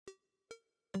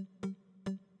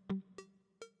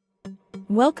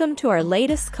Welcome to our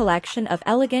latest collection of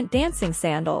elegant dancing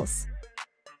sandals.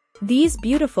 These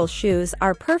beautiful shoes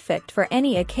are perfect for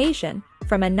any occasion,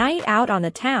 from a night out on the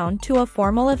town to a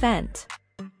formal event.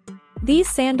 These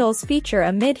sandals feature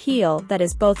a mid-heel that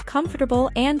is both comfortable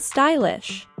and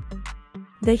stylish.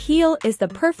 The heel is the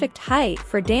perfect height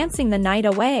for dancing the night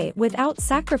away without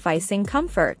sacrificing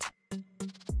comfort.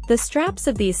 The straps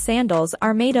of these sandals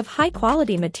are made of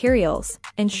high-quality materials,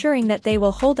 ensuring that they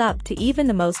will hold up to even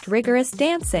the most rigorous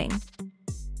dancing.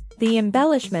 The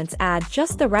embellishments add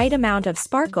just the right amount of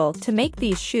sparkle to make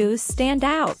these shoes stand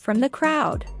out from the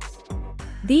crowd.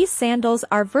 These sandals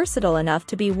are versatile enough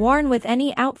to be worn with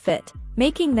any outfit,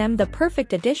 making them the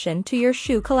perfect addition to your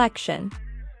shoe collection.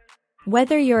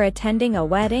 Whether you're attending a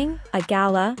wedding, a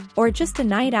gala, or just a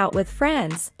night out with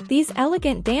friends, these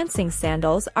elegant dancing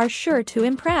sandals are sure to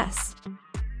impress.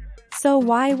 So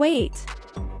why wait?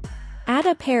 Add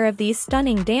a pair of these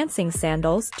stunning dancing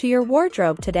sandals to your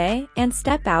wardrobe today and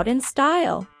step out in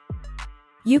style.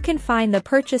 You can find the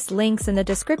purchase links in the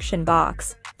description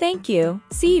box. Thank you.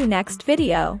 See you next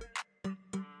video.